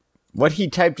What he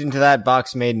typed into that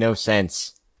box made no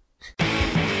sense.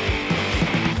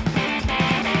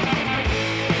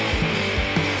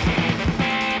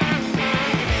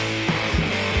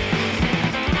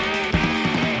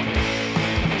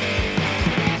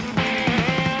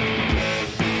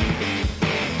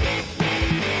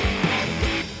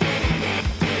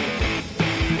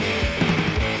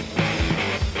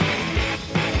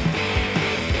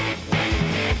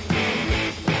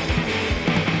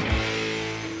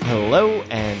 Hello,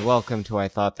 and welcome to I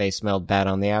Thought They Smelled Bad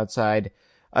on the Outside,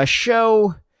 a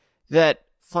show that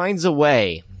finds a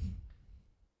way.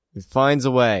 It finds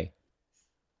a way.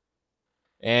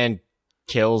 And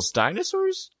kills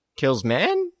dinosaurs? Kills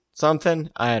man? Something?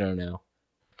 I don't know.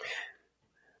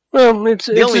 Well, it's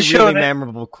the only a show really that...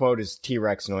 memorable quote is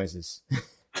T-Rex noises.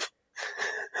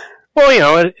 Well, you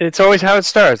know, it's always how it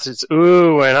starts. It's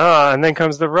ooh and ah, and then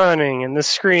comes the running and the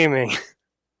screaming.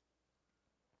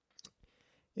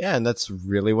 Yeah, and that's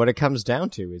really what it comes down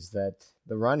to, is that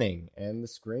the running and the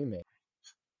screaming.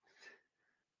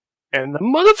 And the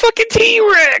motherfucking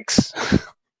T-Rex!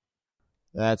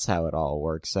 That's how it all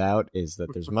works out, is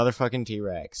that there's motherfucking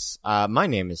T-Rex. My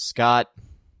name is Scott.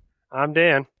 I'm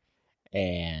Dan.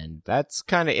 And that's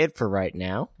kind of it for right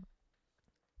now.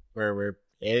 We're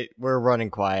running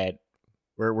quiet.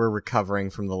 We're recovering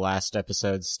from the last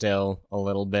episode still a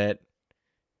little bit.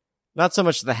 Not so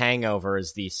much the hangover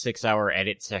as the 6-hour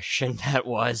edit session that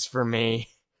was for me.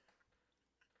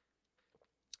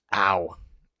 Ow.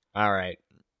 Alright.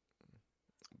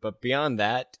 But beyond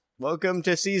that, welcome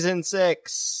to Season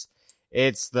 6.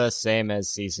 It's the same as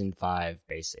Season 5,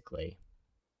 basically.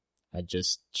 I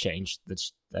just changed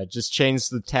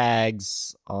the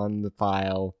tags on the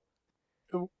file.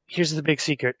 Here's the big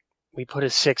secret. We put a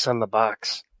 6 on the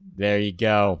box. There you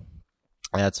go.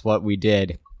 That's what we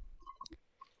did.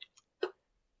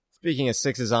 Speaking of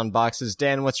 6s on boxes,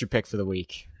 Dan, what's your pick for the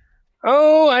week?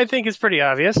 Oh, I think it's pretty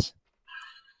obvious.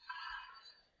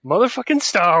 Motherfucking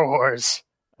Star Wars.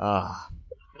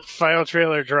 Final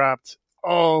trailer dropped.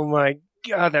 Oh my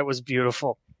god, that was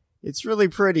beautiful. It's really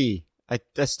pretty. I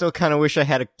still kind of wish I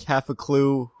had half a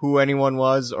clue who anyone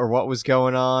was or what was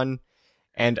going on.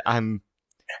 And I'm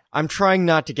trying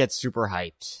not to get super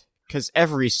hyped. Because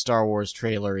every Star Wars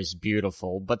trailer is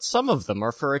beautiful, but some of them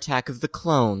are for Attack of the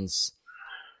Clones.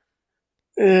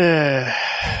 I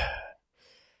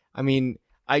mean,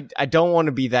 I don't want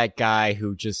to be that guy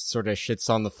who just sort of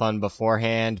shits on the fun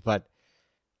beforehand, but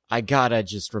I gotta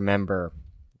just remember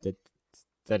that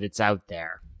it's out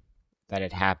there, that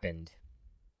it happened.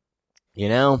 You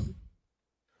know?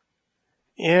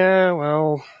 Yeah,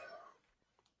 well,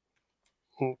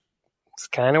 it's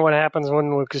kind of what happens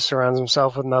when Lucas surrounds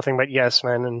himself with nothing but yes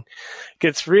men and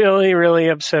gets really, really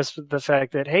obsessed with the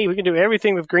fact that, hey, we can do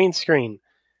everything with green screen.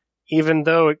 Even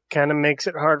though it kind of makes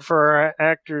it hard for our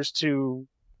actors to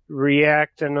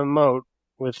react and emote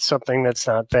with something that's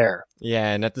not there.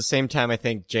 Yeah, and at the same time, I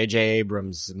think J.J.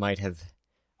 Abrams might have...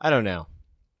 I don't know.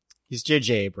 He's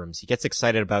J.J. Abrams. He gets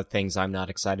excited about things I'm not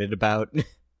excited about.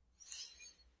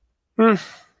 I'm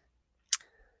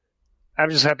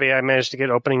just happy I managed to get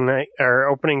opening night or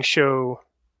opening show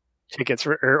tickets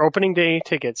or opening day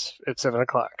tickets at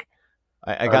 7:00.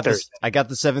 I got this. I got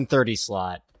the 7:30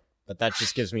 slot. But that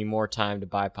just gives me more time to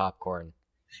buy popcorn.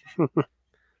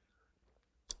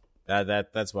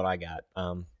 That's what I got.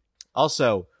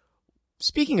 Also,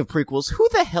 speaking of prequels, who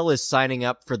the hell is signing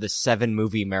up for the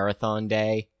 7-movie marathon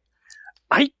day?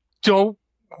 I don't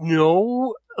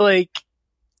know. Like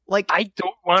I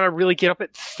don't want to really get up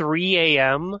at 3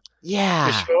 a.m. Yeah.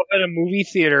 to show up at a movie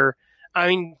theater. I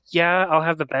mean, yeah, I'll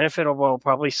have the benefit of I'll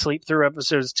probably sleep through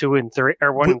episodes 2 and 3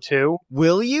 or 1 and 2.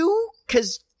 Will you?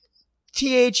 Because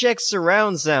THX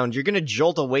surround sound, you're gonna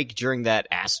jolt awake during that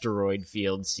asteroid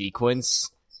field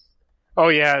sequence. Oh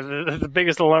yeah, the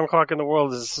biggest alarm clock in the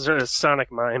world is sort of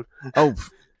sonic mine. Oh,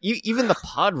 even the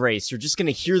pod race, you're just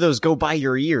gonna hear those go by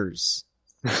your ears.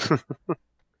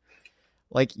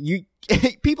 Like,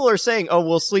 people are saying, oh,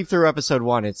 we'll sleep through episode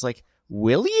 1. It's like,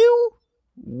 will you?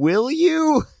 Will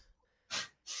you?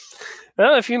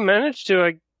 Well, if you manage to,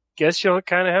 I guess you'll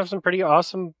kind of have some pretty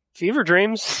awesome fever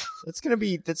dreams. That's gonna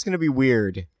be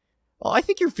weird. Well, I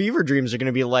think your fever dreams are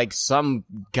gonna be like some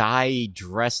guy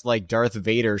dressed like Darth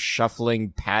Vader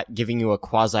shuffling giving you a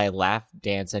quasi laugh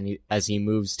dance as he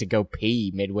moves to go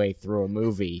pee midway through a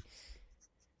movie.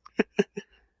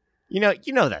 you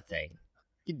know that thing.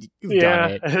 You've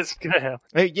done it. It's gonna happen.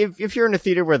 If you're in a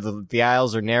theater where the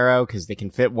aisles are narrow because they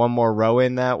can fit one more row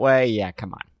in that way, yeah,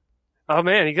 come on. Oh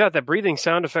man, he got that breathing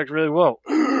sound effect really well.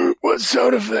 What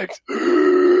sound effect?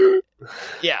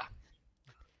 Yeah.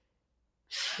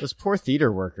 Those poor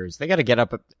theater workers, they gotta get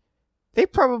up. They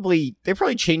probably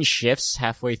change shifts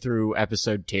halfway through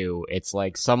episode 2. It's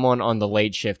like someone on the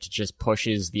late shift just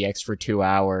pushes the extra 2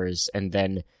 hours, and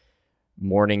then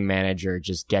morning manager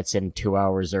just gets in 2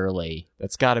 hours early.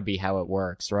 That's gotta be how it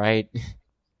works, right?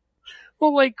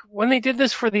 Well, like, when they did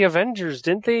this for the Avengers,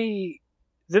 didn't they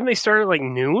start at, like,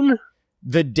 noon?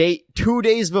 2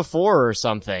 days before or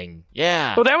something.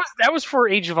 Yeah. Well, that was for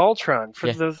Age of Ultron,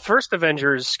 for the first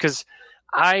Avengers, because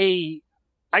I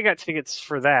got tickets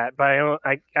for that, but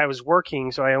I was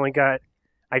working, so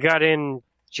I got in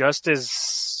just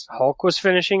as Hulk was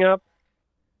finishing up.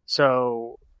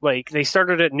 So, like, they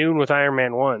started at noon with Iron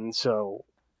Man 1, so...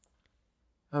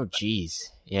 Oh, jeez.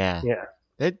 Yeah. Yeah.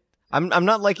 I'm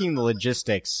not liking the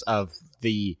logistics of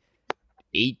the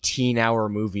 18-hour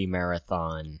movie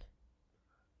marathon.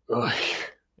 Ugh.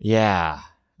 Yeah.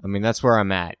 I mean, that's where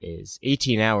I'm at, is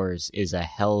 18 hours is a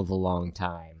hell of a long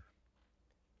time.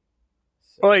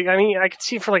 Well, like, I mean, I could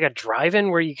see it for, like, a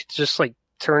drive-in where you could just, like,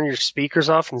 turn your speakers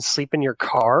off and sleep in your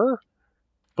car,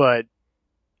 but,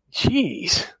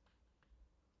 jeez.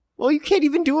 Well, you can't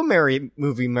even do a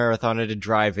movie marathon at a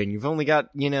drive-in. You've only got,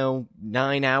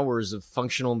 9 hours of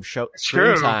functional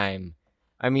screen time.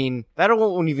 I mean, that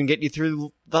won't even get you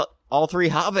through all 3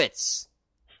 Hobbits.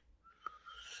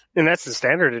 And that's the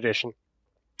standard edition.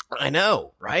 I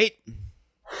know, right?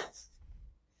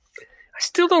 I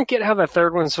still don't get how the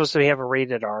third one's supposed to have a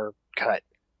rated R cut.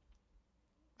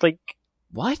 Like...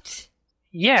 What?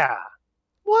 Yeah.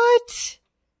 What?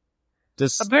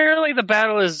 Apparently the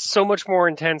battle is so much more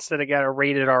intense that it got a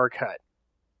rated R cut.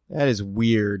 That is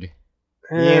weird.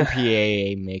 The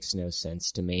MPAA makes no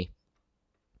sense to me.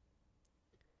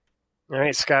 All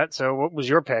right, Scott, so what was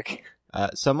your pick?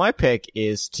 So my pick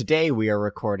is, today we are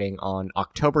recording on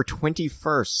October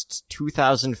 21st,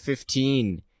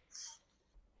 2015.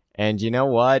 And you know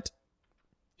what?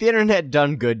 The internet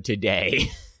done good today.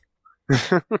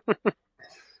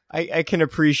 I can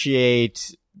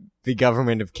appreciate the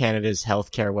government of Canada's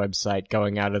healthcare website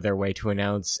going out of their way to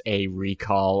announce a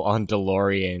recall on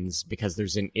DeLoreans because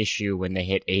there's an issue when they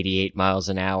hit 88 miles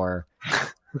an hour.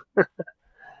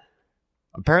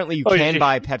 Apparently you can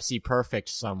buy Pepsi Perfect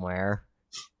somewhere.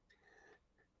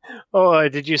 Oh,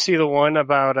 did you see the one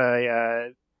about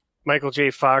Michael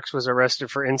J. Fox was arrested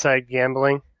for inside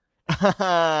gambling?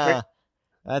 That's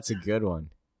a good one.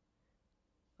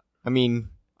 I mean,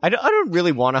 I don't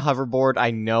really want a hoverboard. I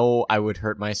know I would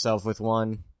hurt myself with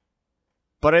one.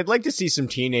 But I'd like to see some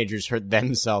teenagers hurt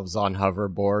themselves on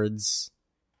hoverboards.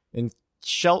 And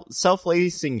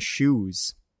self-lacing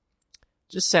shoes.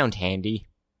 Just sound handy.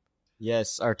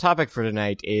 Yes, our topic for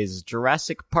tonight is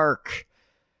Jurassic Park.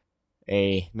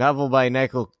 A novel by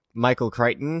Michael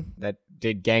Crichton that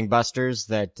did gangbusters,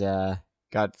 that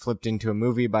got flipped into a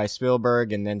movie by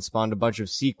Spielberg and then spawned a bunch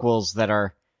of sequels that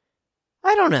are,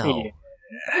 I don't know,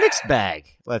 mixed bag,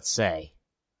 let's say.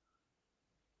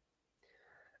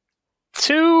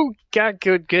 2 got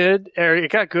good, or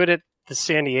it got good at the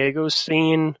San Diego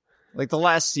scene. Like, the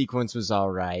last sequence was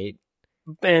alright.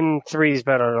 And 3's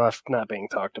better left not being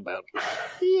talked about.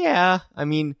 Yeah, I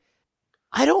mean,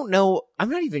 I don't know, I'm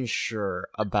not even sure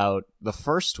about the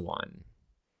first one.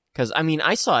 Because, I mean,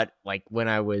 I saw it, like, when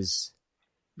I was,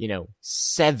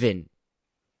 7.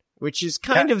 Which is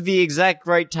kind of the exact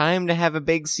right time to have a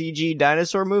big CG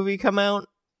dinosaur movie come out.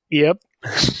 Yep.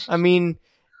 I mean,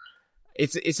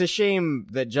 it's a shame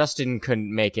that Justin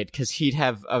couldn't make it, because he'd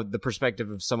have the perspective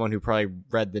of someone who probably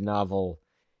read the novel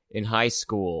in high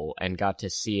school and got to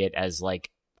see it as, like,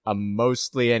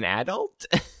 mostly an adult.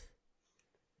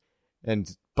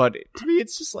 But to me,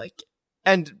 it's just like,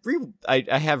 and I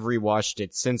have rewatched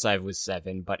it since I was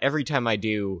 7, but every time I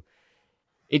do,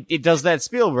 it does that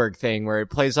Spielberg thing where it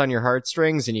plays on your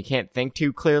heartstrings and you can't think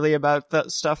too clearly about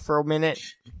that stuff for a minute.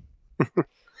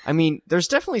 I mean, there's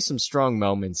definitely some strong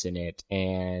moments in it,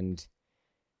 and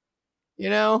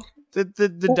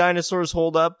the dinosaurs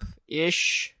hold up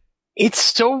ish. It's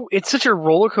such a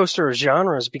roller coaster of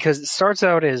genres, because it starts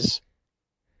out as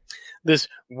this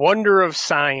wonder of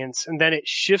science, and then it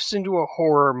shifts into a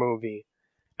horror movie,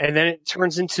 and then it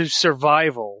turns into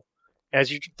survival as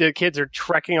the kids are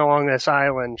trekking along this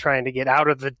island trying to get out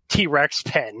of the T-Rex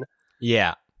pen.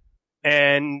 Yeah.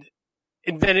 And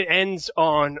then it ends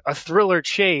on a thriller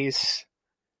chase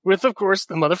with, of course,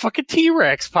 the motherfucking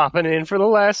T-Rex popping in for the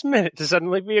last minute to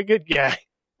suddenly be a good guy.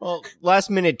 Well, last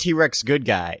minute T-Rex good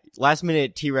guy. Last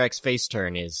minute T-Rex face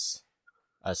turn is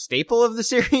a staple of the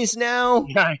series now.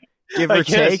 Yeah, give or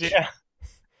take. Yeah.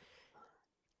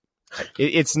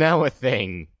 It's now a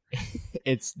thing.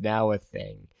 It's now a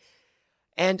thing.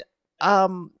 And,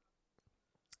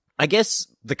 I I guess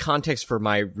the context for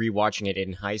my rewatching it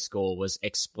in high school was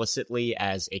explicitly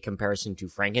as a comparison to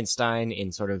Frankenstein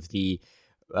in sort of the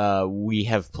we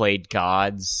have played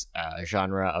gods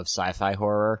genre of sci-fi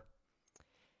horror.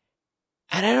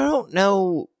 And I don't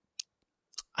know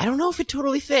if it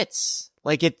totally fits.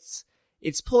 Like, it's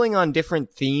pulling on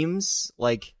different themes.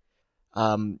 Like,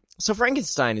 so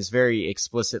Frankenstein is very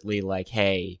explicitly like,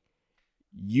 hey,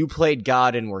 you played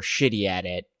God and were shitty at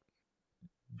it.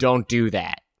 Don't do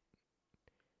that.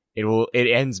 It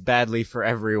ends badly for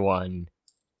everyone.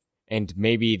 And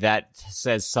maybe that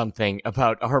says something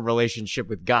about our relationship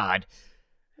with God.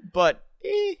 But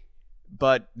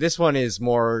this one is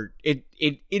more, it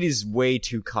is way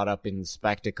too caught up in the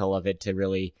spectacle of it to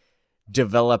really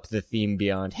develop the theme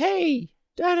beyond, hey,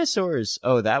 dinosaurs.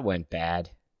 Oh, that went bad.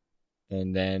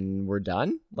 And then we're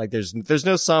done. Like, there's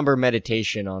no somber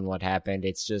meditation on what happened.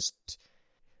 It's just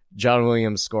John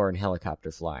Williams' score and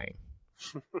helicopter flying.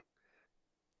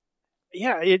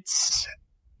 Yeah, it's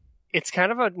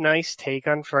kind of a nice take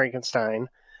on Frankenstein.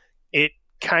 It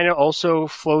kind of also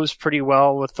flows pretty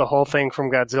well with the whole thing from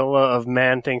Godzilla of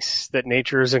man thinks that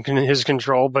nature is in his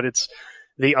control, but it's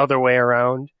the other way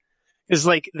around. Is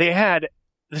like they had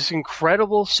this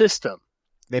incredible system.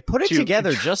 They put it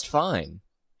together just fine.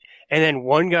 And then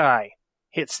one guy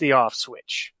hits the off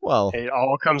switch. Well, it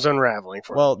all comes unraveling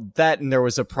for him. Well, that and there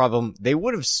was a problem. They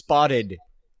would have spotted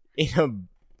in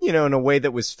a way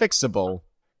that was fixable.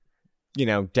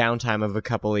 Downtime of a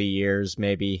couple of years,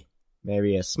 maybe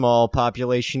a small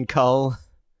population cull.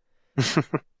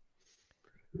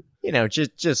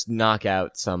 Just knock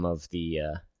out some of the,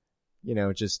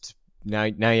 just now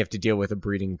you have to deal with a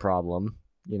breeding problem,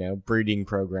 breeding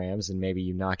programs, and maybe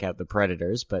you knock out the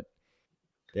predators, but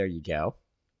there you go.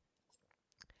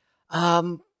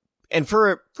 And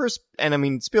I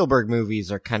mean, Spielberg movies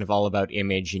are kind of all about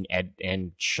image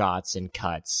and shots and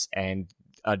cuts and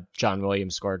a John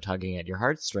Williams score tugging at your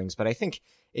heartstrings, but I think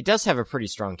it does have a pretty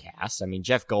strong cast. I mean,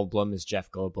 Jeff Goldblum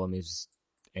is,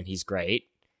 and he's great.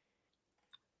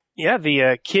 Yeah,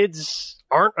 the kids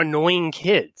aren't annoying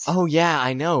kids. Oh yeah,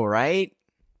 I know, right?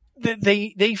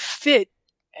 They fit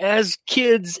as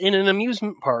kids in an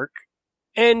amusement park,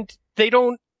 and they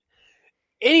don't.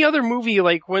 Any other movie,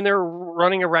 like when they're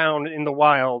running around in the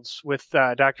wilds with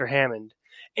Dr. Hammond,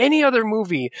 any other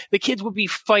movie, the kids would be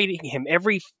fighting him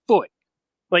every foot.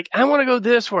 Like, I want to go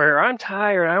this way, or I'm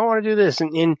tired, I want to do this.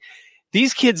 And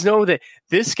these kids know that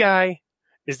this guy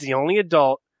is the only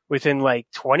adult within like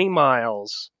 20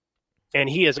 miles, and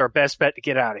he is our best bet to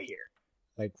get out of here.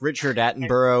 Like, Richard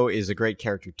Attenborough is a great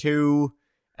character too.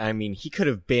 I mean, he could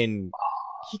have been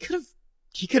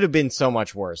so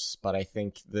much worse, but I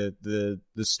think the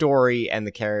story and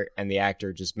the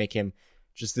actor just make him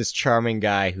just this charming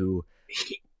guy who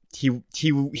he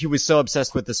was so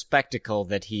obsessed with the spectacle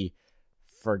that he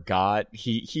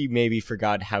maybe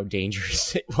forgot how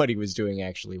dangerous what he was doing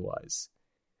actually was.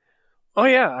 Oh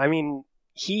yeah, I mean,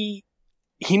 he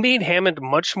made Hammond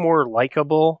much more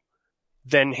likable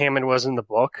than Hammond was in the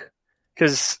book.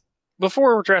 Because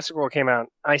before Jurassic World came out,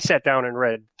 I sat down and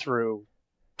read through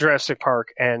Jurassic Park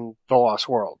and The Lost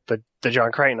World, the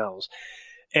John Crichton novels.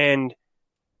 And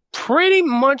pretty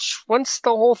much once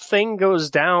the whole thing goes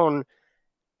down,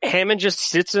 Hammond just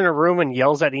sits in a room and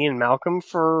yells at Ian Malcolm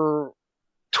for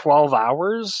 12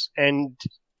 hours, and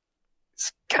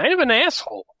it's kind of an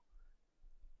asshole.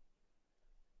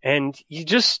 And you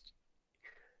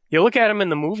look at him in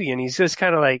the movie and he's just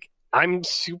kind of like, I'm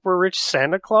super rich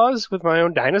Santa Claus with my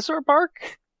own dinosaur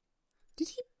park?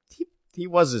 He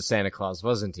was a Santa Claus,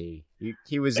 wasn't he?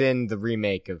 He was in the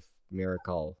remake of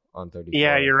Miracle on 34.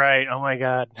 Yeah, you're right. Oh my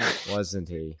god. Wasn't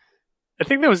he? I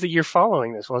think that was the year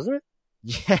following this, wasn't it?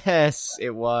 Yes,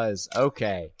 it was.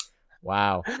 Okay.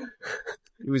 Wow.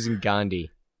 He was in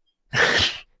Gandhi.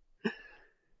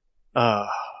 But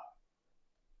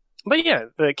yeah,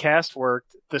 the cast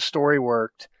worked, the story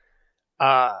worked.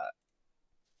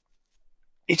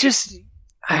 It's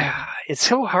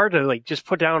so hard to like just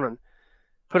put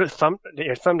your thumb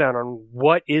down on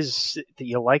what is that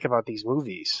you like about these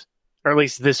movies, or at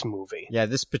least this movie. Yeah,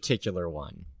 this particular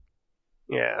one.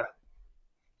 Yeah.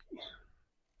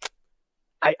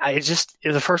 I just,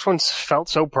 the first one felt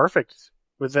so perfect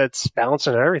with its balance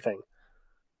and everything.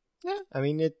 Yeah, I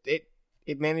mean,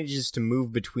 it manages to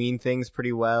move between things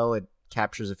pretty well. It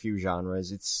captures a few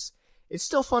genres. It's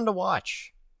still fun to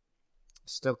watch.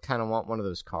 Still kind of want one of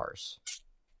those cars.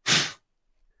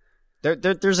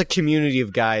 There's a community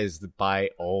of guys that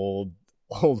buy old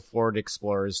Ford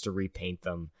Explorers to repaint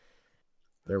them.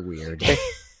 They're weird.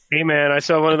 Hey man, I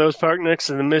saw one of those parked next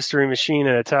to the Mystery Machine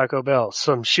at a Taco Bell.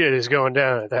 Some shit is going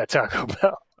down at that Taco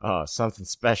Bell. Oh, something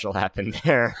special happened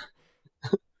there.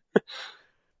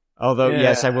 Although, Yeah.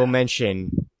 yes, I will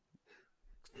mention,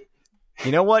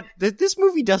 you know what? This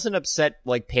movie doesn't upset,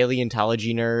 like,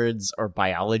 paleontology nerds or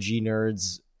biology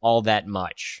nerds all that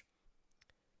much.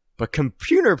 But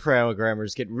computer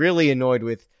programmers get really annoyed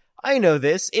with, I know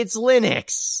this, it's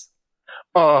Linux.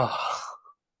 Oh.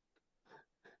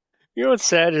 You know what's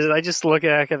sad is I just look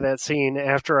back at that scene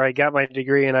after I got my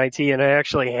degree in IT and I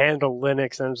actually handled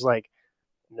Linux and I was like,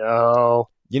 no.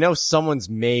 You know, someone's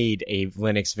made a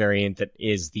Linux variant that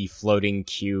is the floating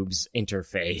cubes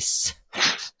interface.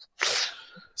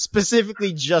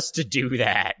 Specifically just to do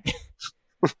that.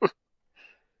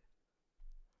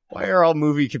 Why are all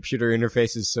movie computer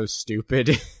interfaces so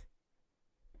stupid?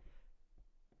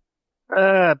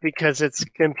 Because it's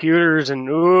computers and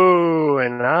ooh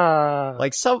and ah.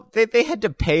 Like, they had to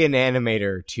pay an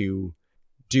animator to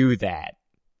do that.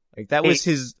 Like, that was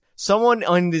his...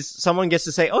 Someone gets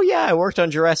to say, oh yeah, I worked on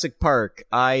Jurassic Park.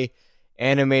 I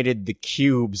animated the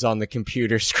cubes on the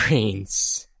computer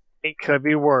screens. It could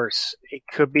be worse. It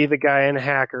could be the guy in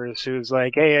Hackers who's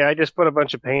like, hey, I just put a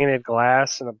bunch of painted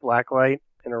glass and a black light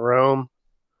in a room.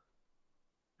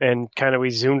 And kind of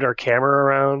we zoomed our camera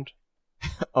around.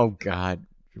 Oh god,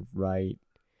 you're right.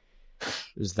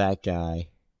 There's that guy.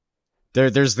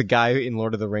 There's the guy in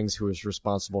Lord of the Rings who was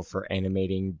responsible for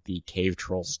animating the cave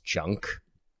trolls' junk.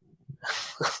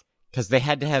 Because they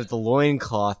had to have the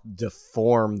loincloth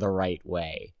deform the right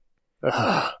way.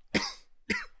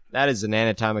 That is an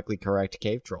anatomically correct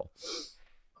cave troll.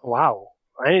 Wow.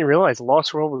 I didn't realize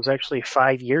Lost World was actually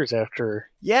 5 years after.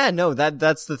 Yeah, no,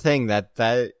 that's the thing. That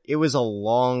it was a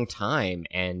long time,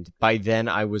 and by then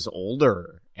I was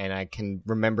older, and I can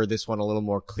remember this one a little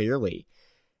more clearly.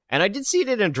 And I did see it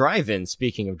in a drive-in,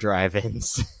 speaking of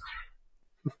drive-ins.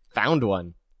 Found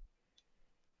one.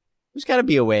 There's gotta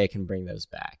be a way I can bring those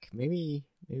back. Maybe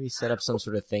set up some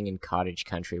sort of thing in cottage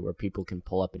country where people can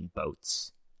pull up in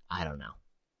boats. I don't know.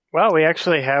 Well, we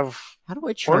actually have... How do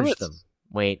I charge them?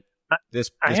 Wait, this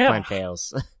plan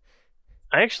fails.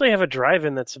 I actually have a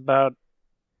drive-in that's about...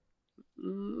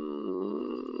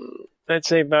 I'd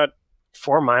say about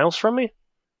 4 miles from me.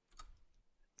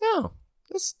 No,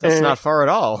 that's not far at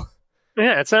all.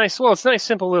 Yeah, it's nice. Well, it's a nice,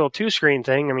 simple little 2-screen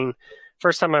thing. I mean,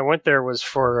 first time I went there was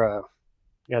for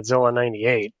Godzilla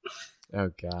 98. Oh,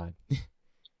 God.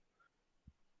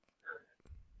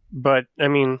 But, I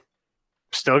mean,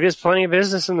 still gets plenty of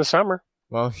business in the summer.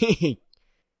 Well,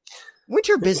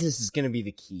 winter business is going to be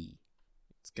the key.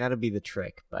 It's got to be the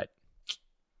trick, but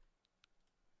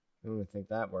I don't think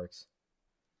that works.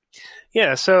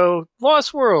 Yeah, so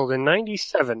Lost World in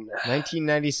 97.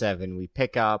 1997, we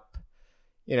pick up,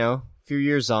 a few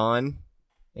years on,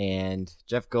 and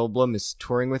Jeff Goldblum is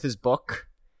touring with his book,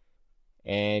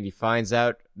 and he finds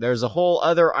out there's a whole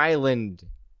other island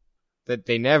that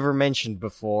they never mentioned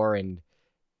before and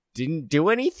didn't do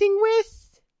anything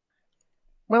with?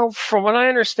 Well, from what I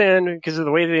understand, because of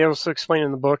the way they also explain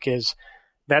in the book, is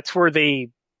that's where they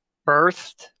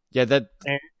birthed. Yeah, that's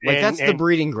the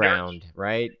breeding ground,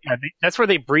 right? Yeah, that's where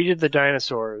they breeded the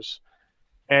dinosaurs.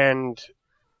 And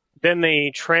then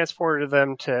they transported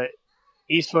them to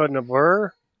Isla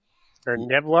Nublar, or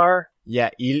Neblar.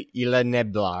 Yeah, Isla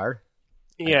Neblar.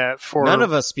 Yeah, none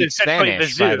of us speak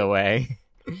Spanish, by the way.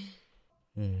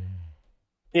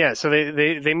 Yeah, so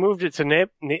they moved it to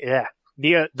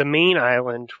the main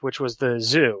island, which was the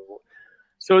zoo.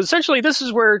 So essentially, this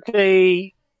is where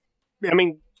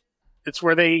it's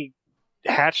where they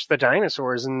hatched the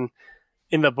dinosaurs. And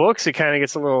in the books, it kind of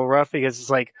gets a little rough because it's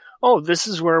like, oh, this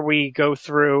is where we go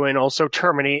through and also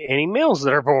terminate any males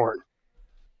that are born.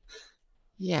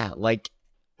 Yeah,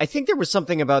 I think there was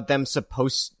something about them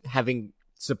having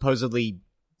supposedly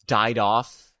died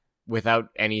off without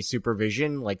any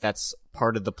supervision. That's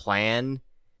part of the plan.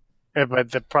 Yeah,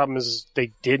 but the problem is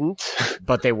they didn't.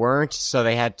 But they weren't, so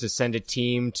they had to send a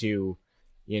team to,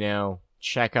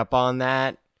 check up on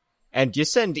that. And you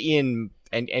send Ian,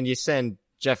 and you send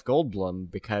Jeff Goldblum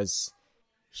because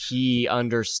he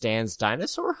understands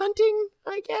dinosaur hunting,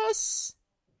 I guess?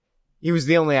 He was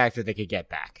the only actor they could get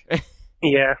back.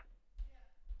 Yeah.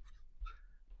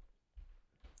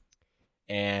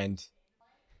 And,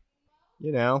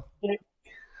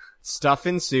 stuff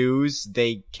ensues.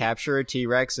 They capture a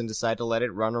T-Rex and decide to let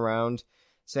it run around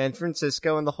San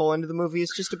Francisco, and the whole end of the movie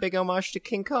is just a big homage to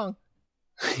King Kong.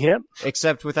 Yep.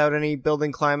 Except without any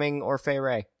building climbing or Fay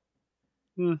Ray.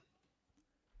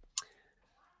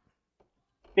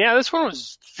 Yeah, this one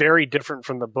was very different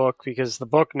from the book because the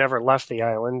book never left the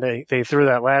island. They threw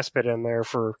that last bit in there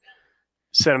for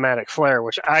cinematic flair,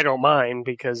 which I don't mind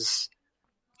because...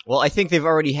 Well, I think they've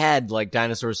already had,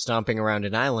 dinosaurs stomping around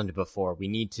an island before. We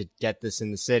need to get this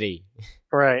in the city.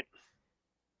 Right.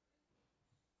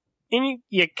 And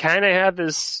you kind of had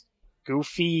this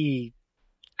goofy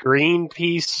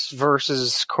Greenpeace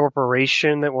versus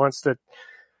corporation that wants to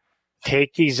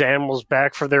take these animals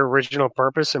back for their original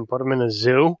purpose and put them in a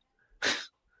zoo.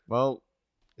 Well,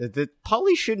 that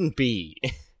probably shouldn't be.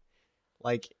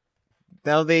 Like,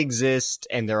 now they exist,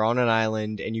 and they're on an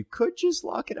island, and you could just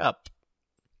lock it up.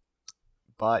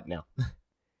 But no.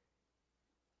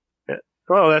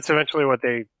 Well, that's eventually what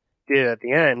they did at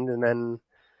the end, and then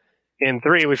in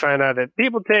 3, we find out that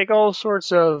people take all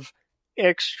sorts of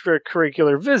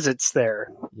extracurricular visits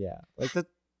there. Yeah, like the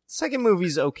second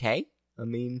movie's okay. I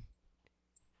mean,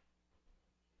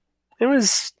 it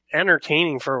was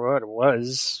entertaining for what it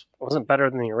was. It wasn't better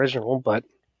than the original, but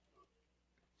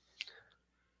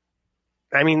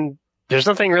I mean, there's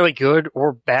nothing really good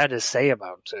or bad to say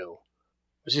about 2.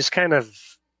 It's just kind of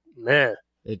meh.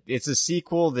 It's a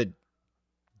sequel that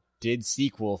did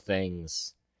sequel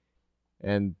things.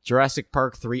 And Jurassic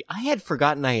Park 3, I had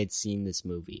forgotten I had seen this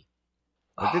movie.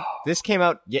 Like, this came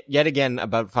out yet again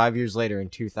about 5 years later in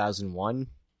 2001.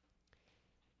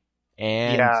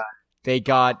 And they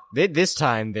got, this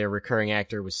time their recurring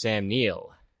actor was Sam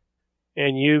Neill.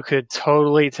 And you could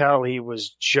totally tell he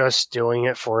was just doing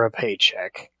it for a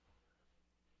paycheck.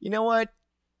 You know what?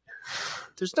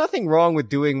 There's nothing wrong with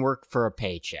doing work for a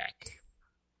paycheck.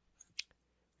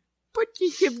 But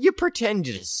you pretend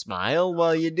to smile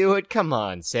while you do it. Come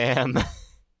on, Sam.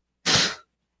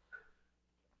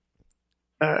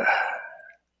 But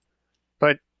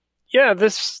yeah,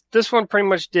 this one pretty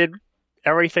much did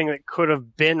everything that could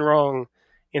have been wrong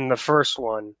in the first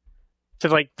one to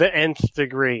like the nth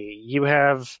degree. You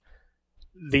have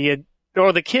the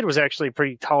kid was actually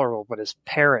pretty tolerable, but his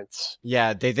parents.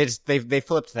 Yeah, they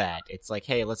flipped that. It's like,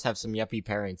 hey, let's have some yuppie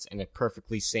parents and a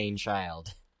perfectly sane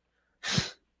child.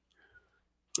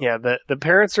 Yeah, the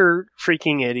parents are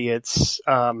freaking idiots.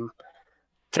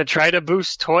 To try to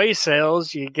boost toy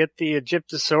sales, you get the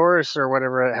Egyptosaurus or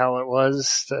whatever the hell it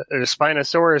was, or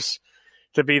Spinosaurus,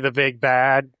 to be the big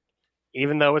bad,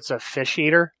 even though it's a fish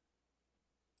eater.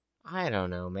 I don't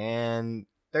know, man.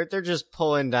 They're just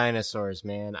pulling dinosaurs,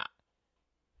 man.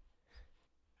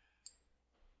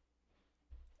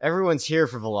 Everyone's here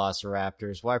for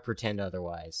velociraptors. Why pretend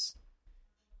otherwise?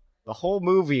 The whole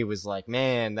movie was like,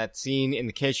 man, that scene in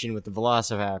the kitchen with the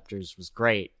velociraptors was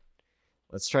great.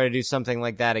 Let's try to do something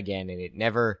like that again, and it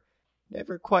never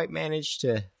quite managed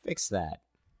to fix that.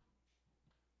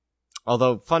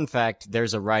 Although, fun fact,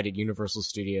 there's a ride at Universal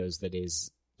Studios that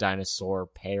is dinosaur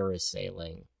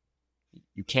parasailing.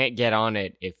 You can't get on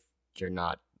it if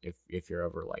you're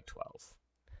over like 12.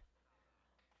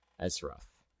 That's rough.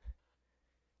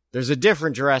 There's a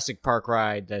different Jurassic Park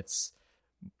ride that's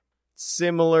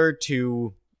similar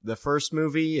to the first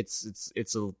movie.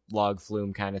 It's a log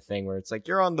flume kind of thing where it's like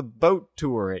you're on the boat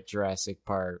tour at Jurassic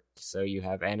Park. So you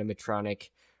have animatronic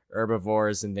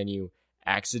herbivores, and then you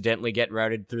accidentally get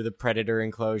routed through the predator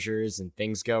enclosures, and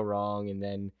things go wrong, and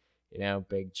then,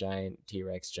 big giant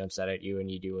T-Rex jumps out at you,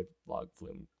 and you do a log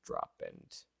flume drop, and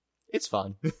it's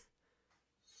fun.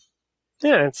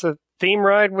 Yeah, it's a theme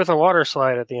ride with a water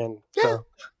slide at the end. Yeah. So.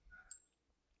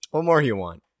 What more do you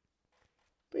want?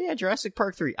 But yeah, Jurassic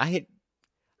Park 3. I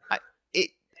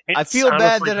feel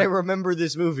bad that I remember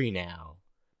this movie now.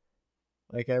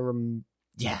 Like,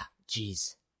 yeah,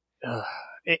 jeez.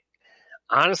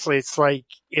 Honestly, it's like,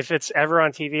 if it's ever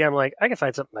on TV, I'm like, I can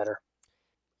find something better.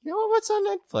 You know what's on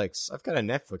Netflix? I've got a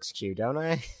Netflix queue, don't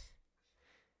I?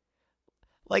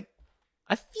 Like,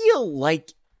 I feel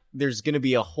like there's gonna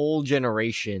be a whole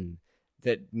generation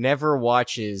that never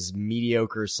watches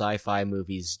mediocre sci-fi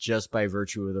movies just by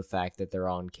virtue of the fact that they're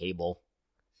on cable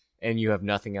and you have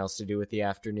nothing else to do with the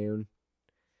afternoon.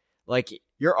 Like,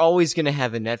 you're always going to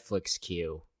have a Netflix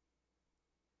queue.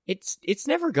 It's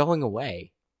never going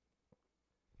away.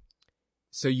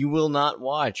 So you will not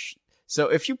watch. So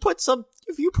if you put a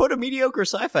mediocre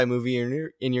sci-fi movie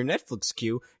in your Netflix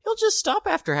queue, you'll just stop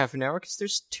after half an hour because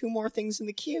there's 2 more things in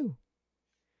the queue.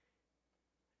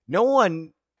 No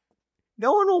one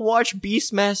will watch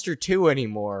Beastmaster 2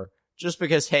 anymore just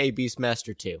because, hey,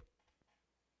 Beastmaster 2.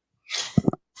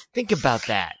 Think about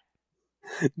that.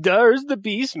 There's the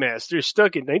Beastmaster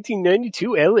stuck in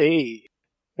 1992 LA. You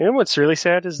know what's really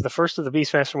sad is the first of the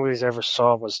Beastmaster movies I ever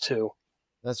saw was 2.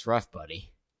 That's rough,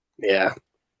 buddy. Yeah.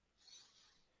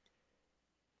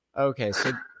 Okay,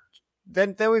 so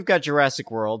then we've got Jurassic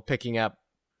World picking up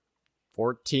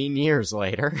 14 years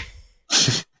later.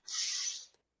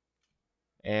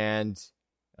 And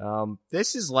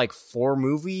this is like 4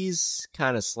 movies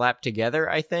kind of slapped together,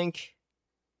 I think.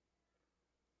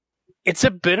 It's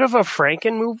a bit of a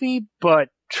Franken movie, but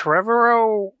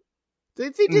Trevorrow... They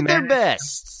did their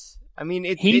best. I mean,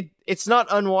 it it's not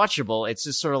unwatchable. It's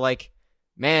just sort of like,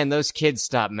 man, those kids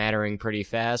stopped mattering pretty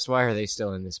fast. Why are they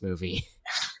still in this movie?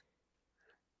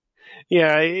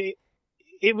 Yeah,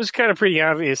 it was kind of pretty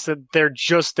obvious that they're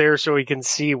just there so we can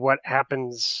see what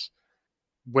happens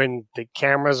when the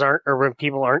cameras aren't, or when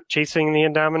people aren't chasing the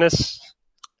Indominus.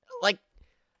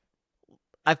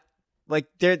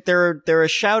 They're a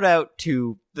shout out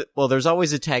to, there's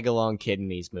always a tag along kid in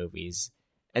these movies,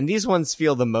 and these ones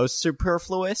feel the most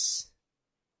superfluous,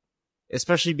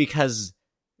 especially because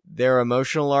their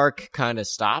emotional arc kind of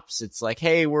stops. It's like,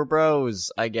 hey, we're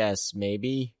bros, I guess,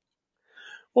 maybe.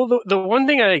 Well, the one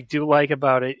thing I do like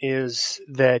about it is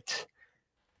that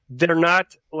they're not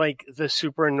like the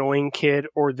super annoying kid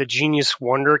or the genius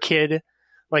wonder kid,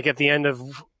 like at the end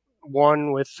of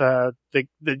one with the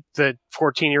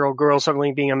 14-year-old girl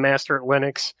suddenly being a master at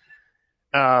Linux.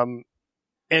 And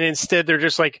instead they're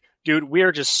just like, dude, we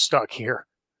are just stuck here.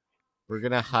 We're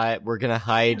gonna hide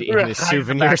in the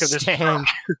souvenir stand.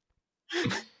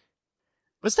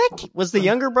 Was the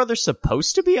younger brother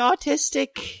supposed to be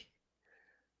autistic?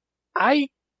 I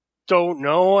don't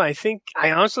know. I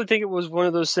honestly think it was one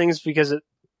of those things because it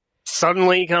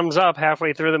suddenly comes up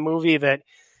halfway through the movie that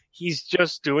he's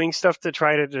just doing stuff to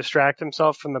try to distract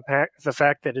himself from the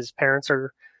fact that his parents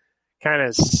are kind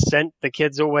of sent the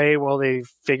kids away while they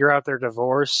figure out their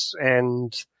divorce,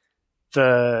 and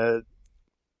they're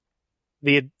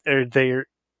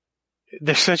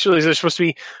essentially they're supposed to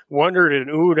be wondered and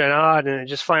oohed and awed, and it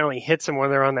just finally hits them when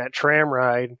they're on that tram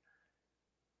ride.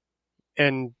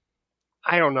 And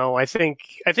I don't know. I think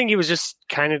he was just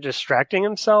kind of distracting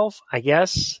himself, I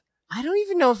guess. I don't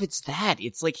even know if it's that.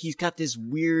 It's like he's got this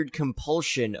weird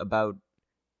compulsion about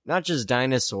not just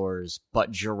dinosaurs,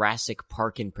 but Jurassic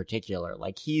Park in particular.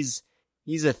 Like he's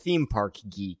a theme park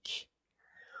geek.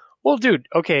 Well, dude,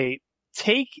 okay,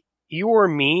 take you or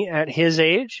me at his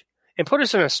age and put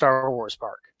us in a Star Wars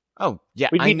park. Oh, yeah,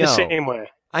 we'd be the same way.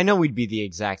 I know we'd be the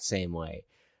exact same way.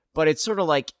 But it's sort of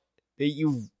like that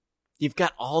you've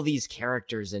got all these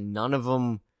characters and none of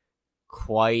them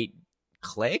quite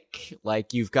click.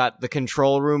 Like you've got the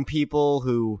control room people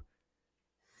who,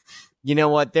 you know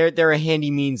what, they're a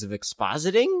handy means of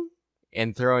expositing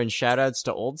and throwing shoutouts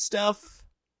to old stuff.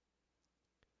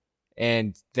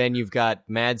 And then you've got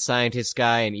mad scientist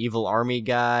guy and evil army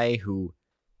guy who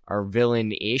are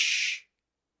villain-ish.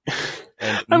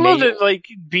 And I love that, like,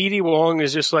 BD Wong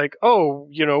is just like, oh,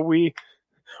 you know, we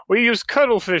use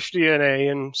cuttlefish DNA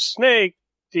and snake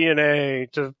DNA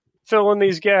to fill in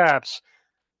these gaps.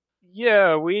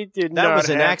 Yeah, we did that not was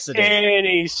an have accident.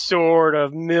 Any sort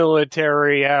of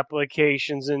military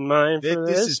applications in mind for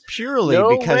this. This is purely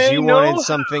because you wanted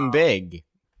something big.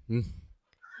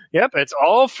 Yep, it's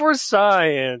all for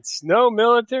science. No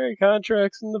military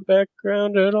contracts in the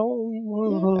background at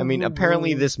all. I mean,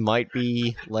 apparently this might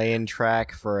be laying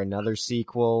track for another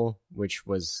sequel, which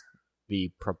was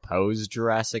the proposed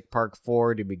Jurassic Park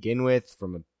 4 to begin with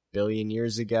from 1 billion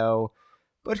years ago.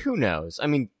 But who knows? I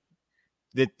mean,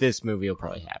 this movie will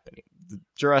probably happen.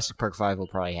 Jurassic Park 5 will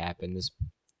probably happen. This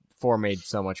 4 made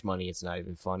so much money, it's not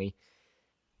even funny.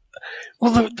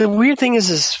 Well, the weird thing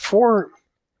is 4...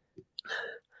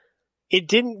 It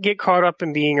didn't get caught up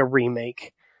in being a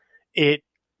remake. It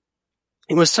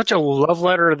was such a love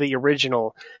letter to the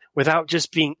original without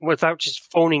just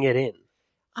phoning it in.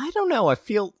 I don't know. I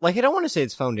feel like I don't want to say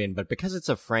it's phoned in, but because it's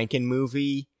a Franken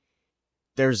movie,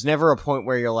 there's never a point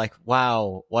where you're like,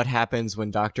 wow, what happens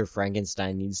when Dr.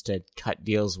 Frankenstein needs to cut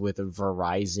deals with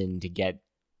Verizon to get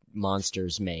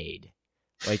monsters made?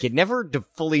 Like, it never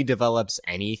fully develops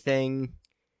anything.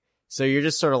 So you're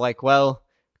just sort of like, well,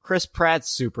 Chris Pratt's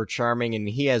super charming and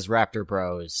he has Raptor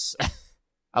Bros.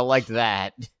 I liked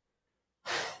that.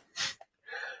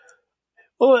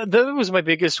 Well, that was my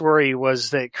biggest worry, was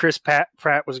that Chris Pratt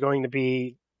was going to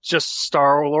be just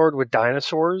Star-Lord with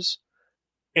dinosaurs,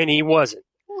 and he wasn't.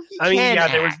 Well, I mean,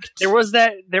 yeah, there was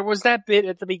that bit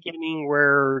at the beginning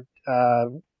where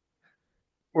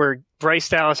Bryce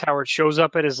Dallas Howard shows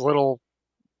up at his little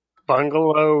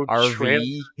bungalow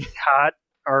cot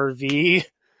RV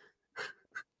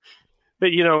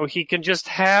that, you know, he can just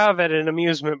have at an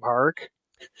amusement park.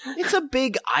 It's a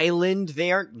big island.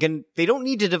 They don't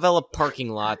need to develop parking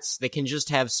lots. They can just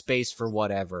have space for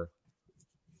whatever.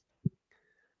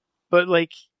 But,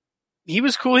 like, he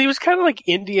was cool. He was kind of like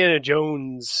Indiana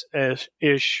Jones-ish.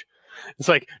 It's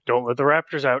like, don't let the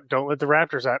raptors out. Don't let the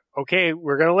raptors out. Okay,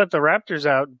 we're going to let the raptors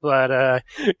out, but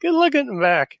good luck getting them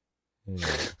back.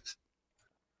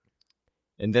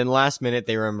 And then last minute,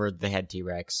 they remembered they had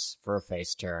T-Rex for a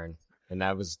face turn. And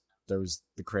there was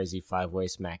the crazy 5-way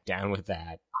smackdown with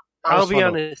that. I'll be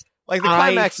honest. The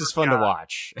climax is fun to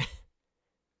watch.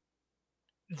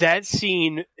 that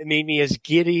scene made me as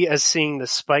giddy as seeing the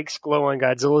spikes glow on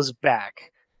Godzilla's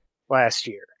back last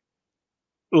year.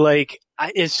 Like,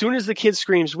 as soon as the kid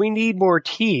screams, "We need more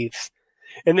teeth,"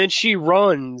 and then she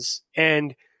runs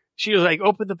and she was like,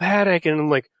 "Open the paddock," and I'm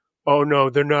like, "Oh no,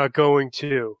 they're not going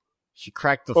to." She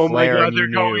cracked the Oh my flare god, and you they're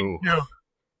knew. going to.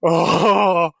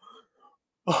 Oh,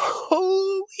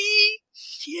 holy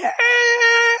shit!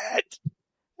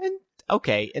 And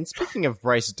okay, and speaking of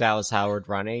Bryce Dallas Howard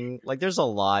running, like there's a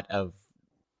lot of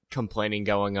complaining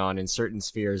going on in certain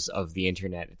spheres of the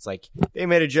internet. It's like they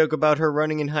made a joke about her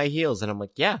running in high heels, and I'm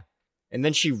like, yeah. And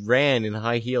then she ran in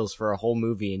high heels for a whole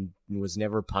movie and was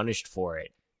never punished for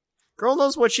it. Girl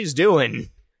knows what she's doing.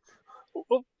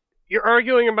 Well, you're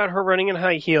arguing about her running in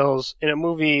high heels in a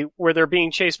movie where they're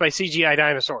being chased by CGI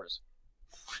dinosaurs.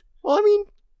 Well, I mean,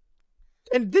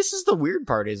 and this is the weird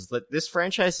part, is that this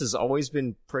franchise has always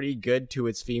been pretty good to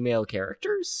its female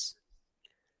characters.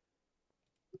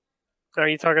 Are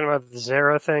you talking about the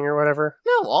Zara thing or whatever?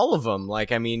 No, all of them.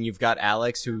 Like, I mean, you've got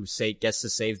Alex who gets to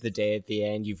save the day at the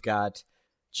end. You've got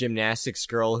gymnastics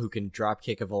girl who can drop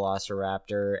kick a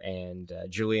velociraptor, and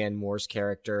Julianne Moore's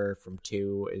character from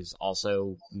 2 is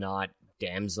also not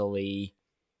damsel-y.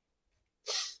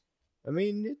 I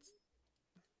mean,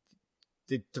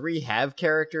 did 3 have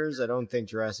characters? I don't think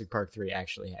Jurassic Park 3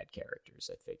 actually had characters.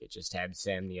 I think it just had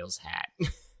Sam Neill's hat.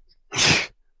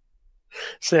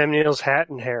 Sam Neill's hat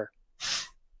and hair.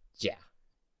 Yeah.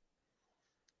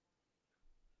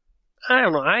 I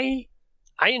don't know. I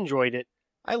enjoyed it.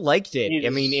 I liked it. I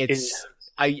mean,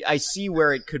 I I see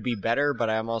where it could be better, but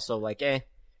I'm also like, eh.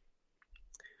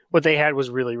 What they had was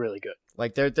really, really good.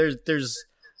 Like there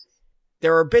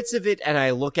are bits of it, and I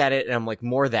look at it, and I'm like,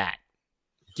 more of that.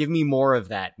 Give me more of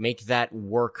that. Make that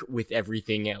work with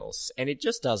everything else, and it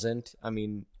just doesn't. I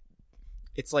mean,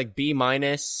 it's like B-.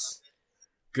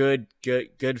 Good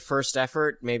first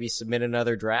effort. Maybe submit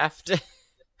another draft.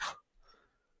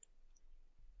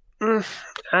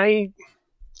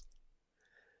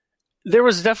 There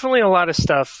was definitely a lot of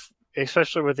stuff,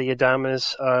 especially with the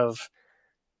Adamas, of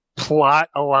plot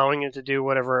allowing it to do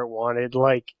whatever it wanted,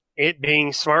 like it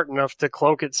being smart enough to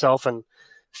cloak itself and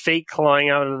fake clawing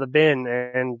out of the bin,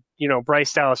 and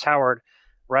Bryce Dallas Howard,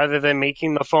 rather than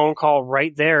making the phone call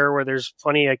right there where there's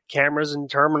plenty of cameras and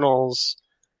terminals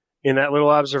in that little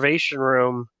observation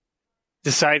room,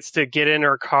 decides to get in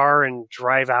her car and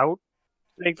drive out,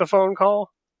 make the phone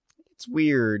call. It's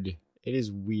weird. It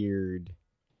is weird.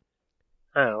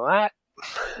 I don't know.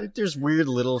 There's weird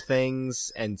little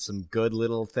things and some good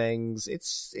little things.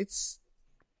 It's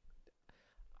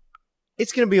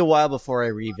gonna be a while before I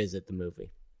revisit the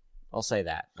movie. I'll say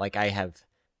that. Like, I have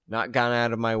not gone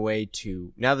out of my way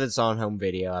to, now that it's on home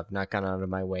video, I've not gone out of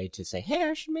my way to say, hey,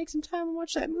 I should make some time and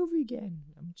watch that movie again.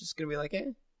 I'm just gonna be like,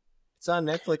 it's on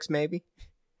Netflix, maybe.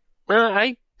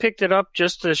 I picked it up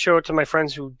just to show it to my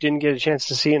friends who didn't get a chance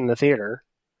to see it in the theater.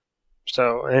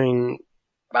 So, I mean,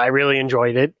 I really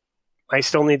enjoyed it. I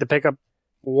still need to pick up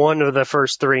one of the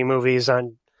first 3 movies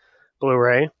on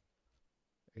Blu-ray.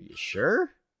 Are you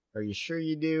sure? Are you sure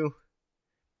you do?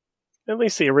 At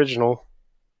least the original.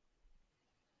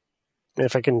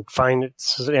 If I can find it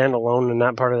standalone and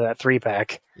not part of that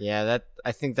 3-pack. Yeah,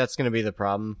 I think that's going to be the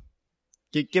problem.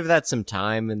 Give that some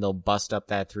time and they'll bust up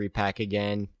that 3-pack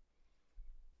again.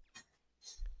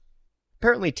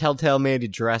 Apparently Telltale made a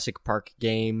Jurassic Park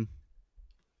game,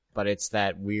 but it's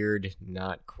that weird,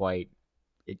 not quite...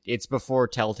 It's before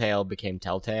Telltale became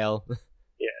Telltale.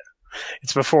 Yeah.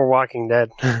 It's before Walking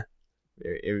Dead.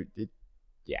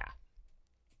 Yeah.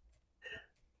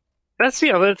 That's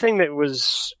the other thing that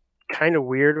was kind of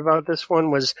weird about this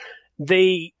one, was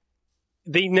they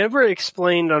never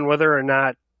explained on whether or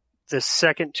not the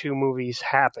second 2 movies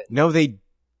happened. No, they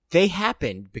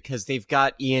happened because they've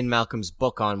got Ian Malcolm's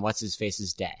book on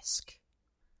What's-His-Face's desk.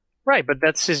 Right, but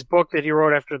that's his book that he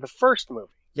wrote after the first movie.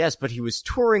 Yes, but he was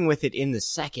touring with it in the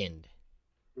second.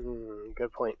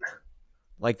 Good point.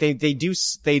 Like they do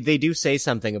say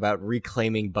something about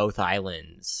reclaiming both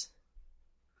islands.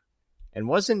 And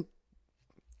wasn't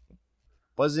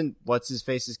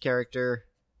What's-His-Face's character,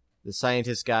 the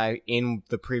scientist guy, in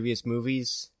the previous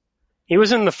movies? He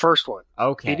was in the first one.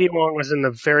 Okay. P.D. Wong was in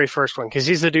the very first one, because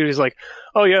he's the dude who's like,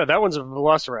 oh yeah, that one's a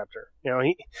velociraptor.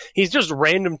 He's just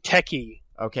random techie.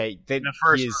 Okay, he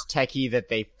is techie that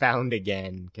they found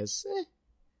again, because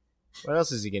what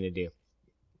else is he going to do?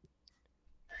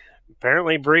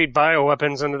 Apparently breed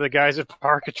bioweapons under the guise of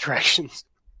park attractions.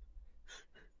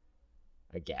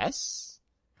 I guess?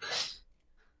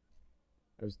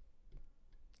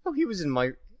 He was in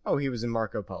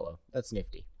Marco Polo. That's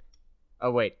nifty. Oh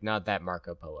wait, not that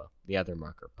Marco Polo. The other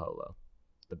Marco Polo.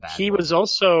 the bad He one. was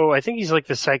also, I think he's like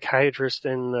the psychiatrist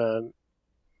in Law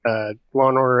and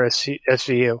Order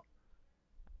SVU.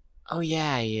 Oh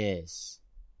yeah, he is.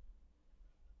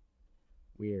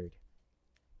 Weird.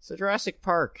 So Jurassic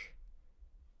Park.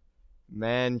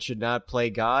 Man should not play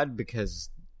God because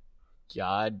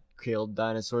God killed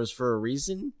dinosaurs for a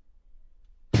reason?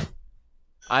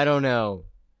 I don't know.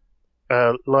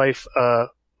 Life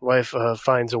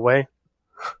finds a way.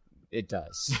 It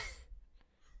does.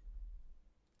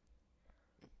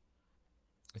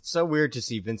 It's so weird to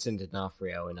see Vincent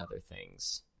D'Onofrio in other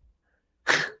things.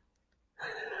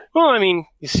 Well, I mean,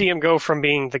 you see him go from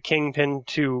being the kingpin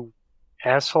to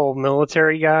asshole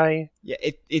military guy. Yeah,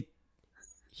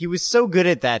 he was so good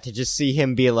at that to just see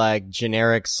him be like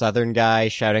generic Southern guy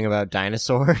shouting about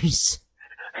dinosaurs.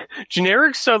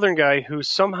 Generic Southern guy who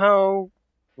somehow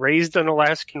raised an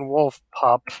Alaskan wolf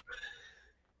pup.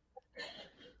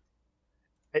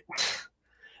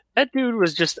 That dude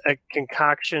was just a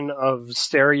concoction of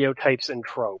stereotypes and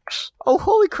tropes. Oh,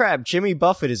 holy crap, Jimmy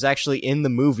Buffett is actually in the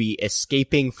movie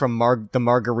escaping from the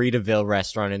Margaritaville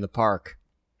restaurant in the park.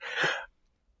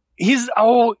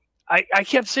 I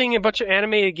kept seeing a bunch of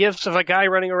animated GIFs of a guy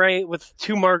running around with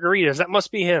 2 margaritas. That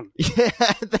must be him.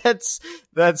 Yeah, that's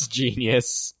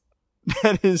genius.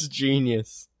 That is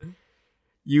genius.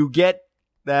 You get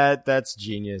that? That's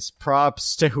genius.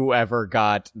 Props to whoever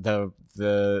got the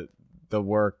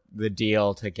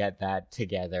deal to get that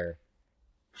together.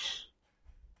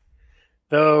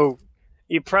 Though,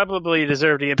 you probably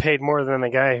deserve to get paid more than the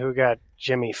guy who got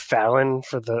Jimmy Fallon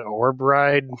for the orb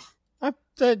ride.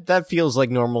 That feels like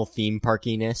normal theme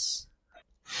parkiness.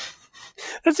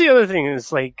 That's the other thing,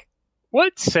 is like,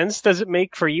 what sense does it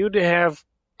make for you to have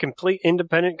complete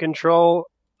independent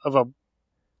control of a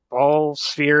ball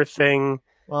sphere thing?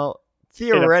 Well,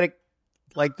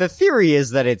 the theory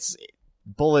is that it's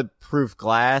bulletproof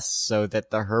glass so that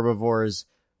the herbivores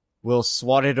will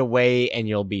swat it away and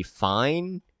you'll be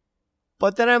fine.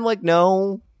 But then I'm like,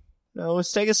 no,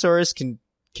 Stegosaurus can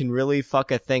really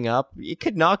fuck a thing up. It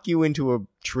could knock you into a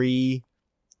tree.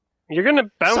 You're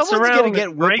gonna bounce Someone's around. Someone's gonna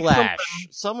get whiplash.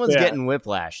 Someone's getting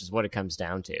whiplash is what it comes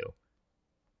down to.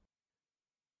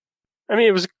 I mean,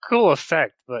 it was a cool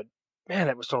effect, but man,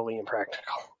 that was totally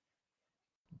impractical.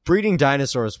 Breeding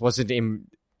dinosaurs wasn't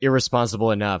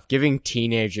irresponsible enough. Giving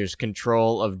teenagers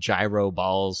control of gyro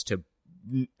balls to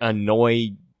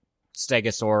annoy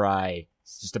Stegosauri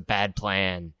is just a bad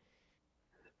plan.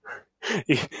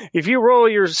 If you roll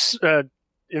your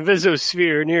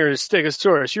Invisosphere near a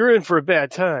Stegosaurus, you're in for a bad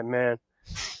time, man.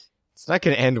 It's not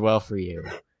going to end well for you.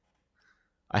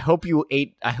 I hope you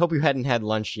hadn't had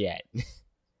lunch yet.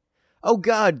 Oh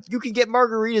god, you can get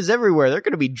margaritas everywhere. They're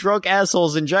going to be drunk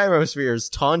assholes in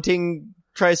gyrospheres taunting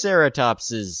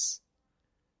Triceratopses.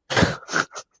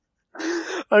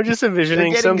 I'm just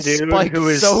envisioning some dude who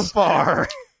is so far.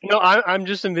 No, I'm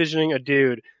just envisioning a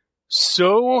dude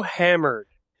so hammered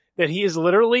that he is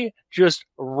literally just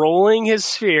rolling his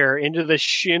sphere into the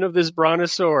shin of this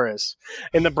brontosaurus,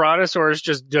 and the brontosaurus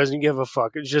just doesn't give a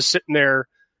fuck. It's just sitting there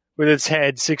with its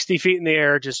head 60 feet in the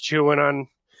air, just chewing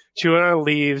on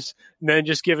leaves, and then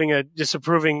just giving a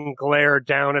disapproving glare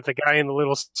down at the guy in the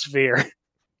little sphere.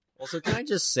 Also, can I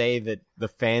just say that the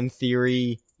fan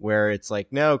theory where it's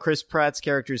like, no, Chris Pratt's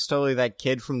character is totally that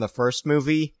kid from the first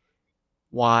movie?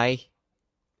 Why?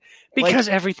 Because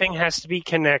everything has to be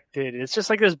connected. It's just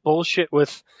like this bullshit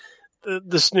with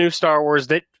this new Star Wars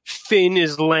that Finn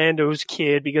is Lando's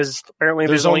kid because apparently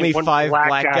there's only 5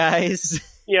 black guys.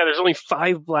 Yeah, there's only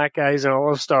 5 black guys in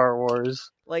all of Star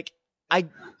Wars. Like, I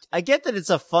get that it's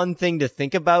a fun thing to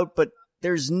think about, but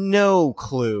there's no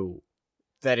clue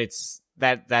that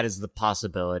that is the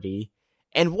possibility.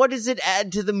 And what does it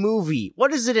add to the movie?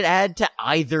 What does it add to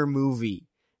either movie?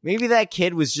 Maybe that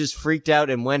kid was just freaked out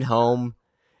and went home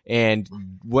and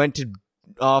went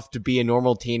off to be a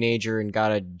normal teenager and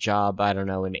got a job, I don't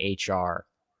know, in HR.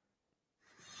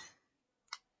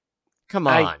 Come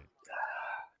on.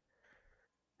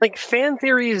 Like, fan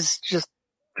theories just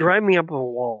drive me up a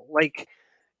wall. Like,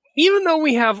 even though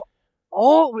we have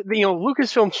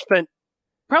Lucasfilm spent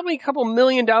probably a couple $1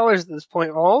 million at this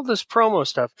point, all this promo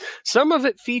stuff, some of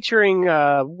it featuring,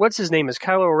 what's his name is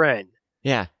Kylo Ren.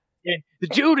 Yeah. The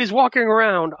dude is walking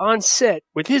around on set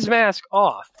with his mask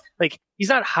off. Like, he's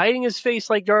not hiding his face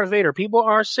like Darth Vader. People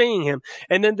are seeing him.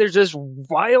 And then there's this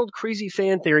wild, crazy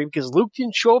fan theory because Luke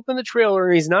didn't show up in the trailer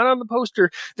and he's not on the poster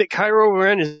that Kylo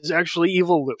Ren is actually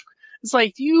evil Luke. It's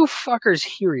like, you fuckers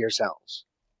hear yourselves.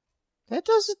 That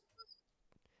doesn't...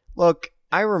 Look,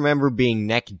 I remember being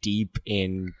neck deep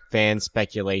in fan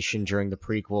speculation during the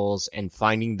prequels and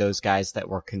finding those guys that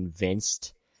were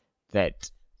convinced that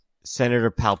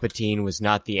Senator Palpatine was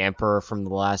not the Emperor from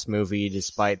the last movie,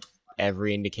 despite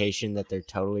every indication that they're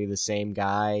totally the same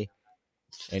guy.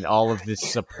 And all of this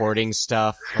supporting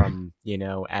stuff from,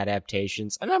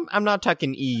 adaptations. And I'm not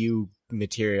talking EU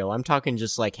material. I'm talking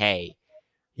just like, hey,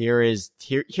 here's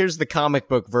the comic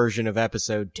book version of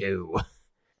episode 2.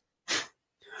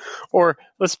 Or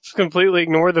let's completely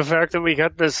ignore the fact that we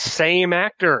got the same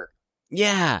actor.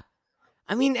 Yeah.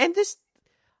 I mean, and this,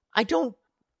 I don't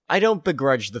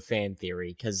begrudge the fan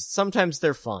theory, because sometimes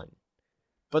they're fun.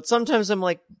 But sometimes I'm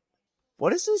like,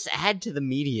 what does this add to the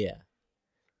media?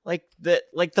 Like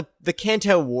the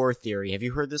Kanto War theory. Have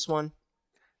you heard this one?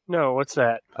 No, what's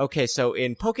that? Okay, so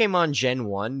in Pokemon Gen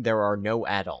 1, there are no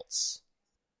adults.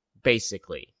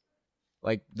 Basically.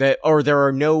 There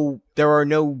are no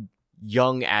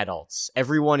young adults.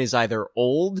 Everyone is either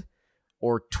old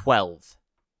or 12.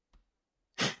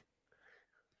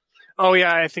 Oh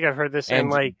yeah, I think I've heard this.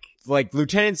 And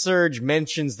Lieutenant Surge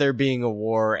mentions there being a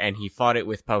war, and he fought it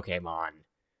with Pokemon.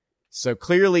 So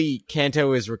clearly,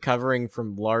 Kanto is recovering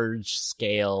from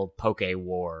large-scale Poke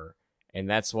War, and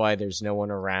that's why there's no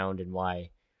one around and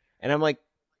why. And I'm like,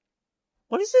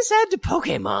 what does this add to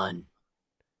Pokemon?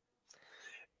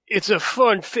 It's a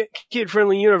fun,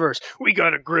 kid-friendly universe. We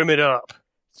gotta grim it up.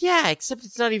 Yeah, except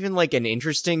it's not even an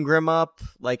interesting grim up.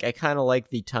 I kind of like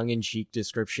the tongue-in-cheek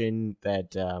description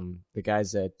that the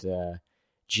guys at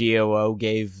GOO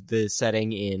gave the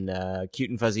setting in Cute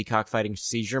and Fuzzy Cockfighting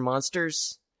Seizure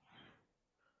Monsters.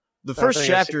 The first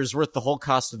chapter is worth the whole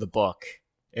cost of the book,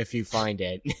 if you find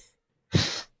it.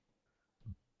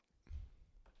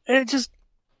 And it just,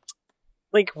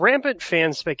 rampant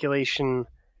fan speculation,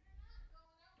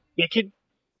 it can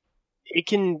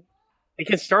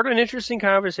start an interesting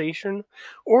conversation,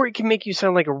 or it can make you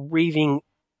sound like a raving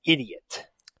idiot.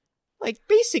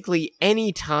 Basically,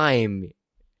 any time,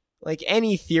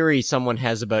 any theory someone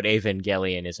has about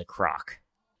Evangelion is a crock.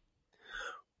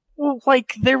 Well,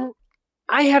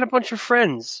 I had a bunch of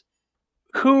friends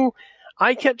who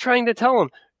I kept trying to tell them,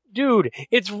 dude,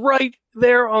 it's right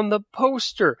there on the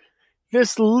poster.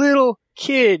 This little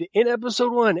kid in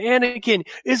episode 1, Anakin,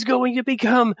 is going to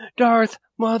become Darth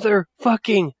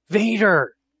motherfucking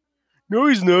Vader. No,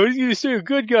 he's not. He's going to stay a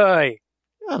good guy.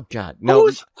 Oh, God. No.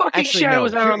 Whose fucking shadow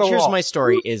was out on the wall? Here's my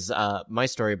story my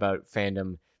story about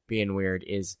fandom being weird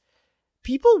is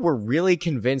people were really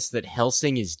convinced that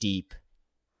Hellsing is deep.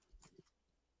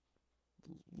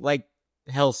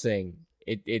 Hellsing.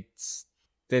 It's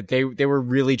that they were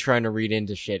really trying to read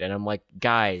into shit, and I'm like,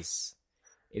 guys,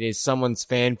 it is someone's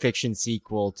fan fiction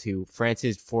sequel to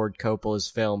Francis Ford Coppola's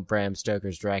film Bram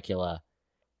Stoker's Dracula.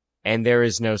 And there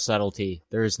is no subtlety.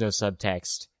 There is no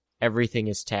subtext. Everything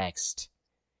is text.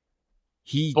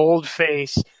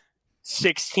 Boldface,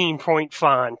 16-point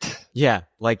font. Yeah,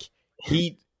 why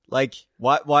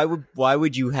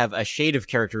would you have a shade of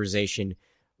characterization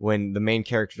when the main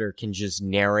character can just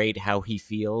narrate how he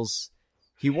feels?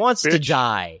 He wants to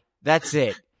die. That's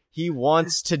it. He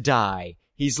wants to die.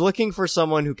 He's looking for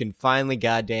someone who can finally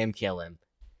goddamn kill him.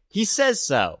 He says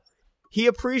so. He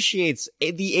appreciates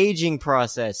the aging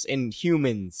process in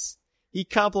humans. He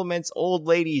compliments old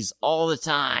ladies all the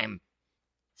time.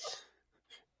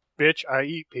 Bitch, I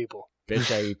eat people.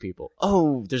 Bitch, I eat people.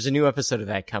 Oh, there's a new episode of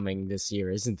that coming this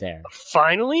year, isn't there?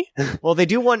 Finally? Well, they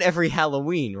do one every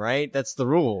Halloween, right? That's the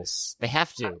rules. They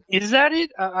have to. Is that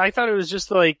it? I thought it was just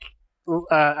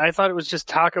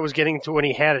Taka was getting to when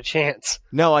he had a chance.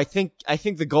 No, I think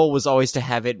the goal was always to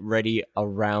have it ready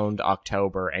around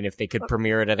October, and if they could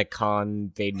premiere it at a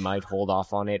con, they might hold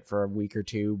off on it for a week or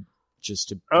two, just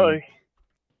to.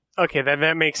 Okay,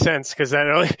 that makes sense, because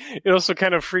it also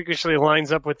kind of freakishly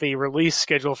lines up with the release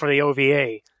schedule for the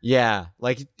OVA. Yeah,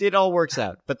 it all works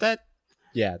out. But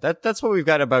that's what we've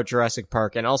got about Jurassic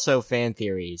Park, and also fan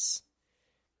theories.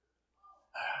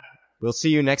 We'll see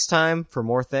you next time for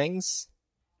more things.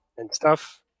 And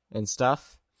stuff.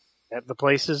 At the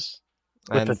places.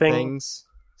 With and the things.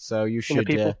 So you should,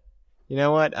 you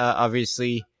know what?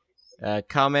 Obviously,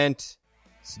 comment,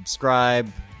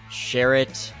 subscribe, share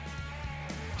it,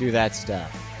 do that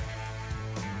stuff.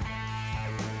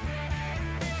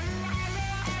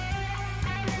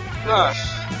 Gosh,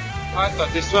 I thought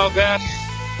they smelled bad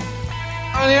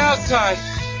on the outside.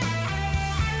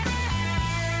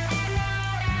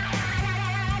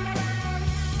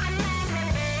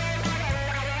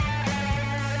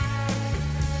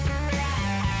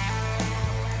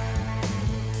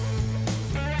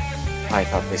 I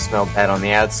Thought They Smelled Bad on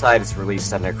the Outside is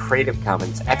released under Creative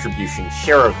Commons Attribution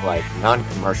Share Alike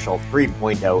Non-Commercial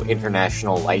 3.0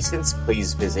 International License.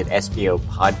 Please visit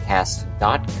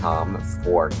sbopodcast.com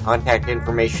for contact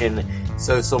information,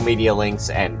 social media links,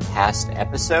 and past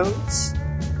episodes.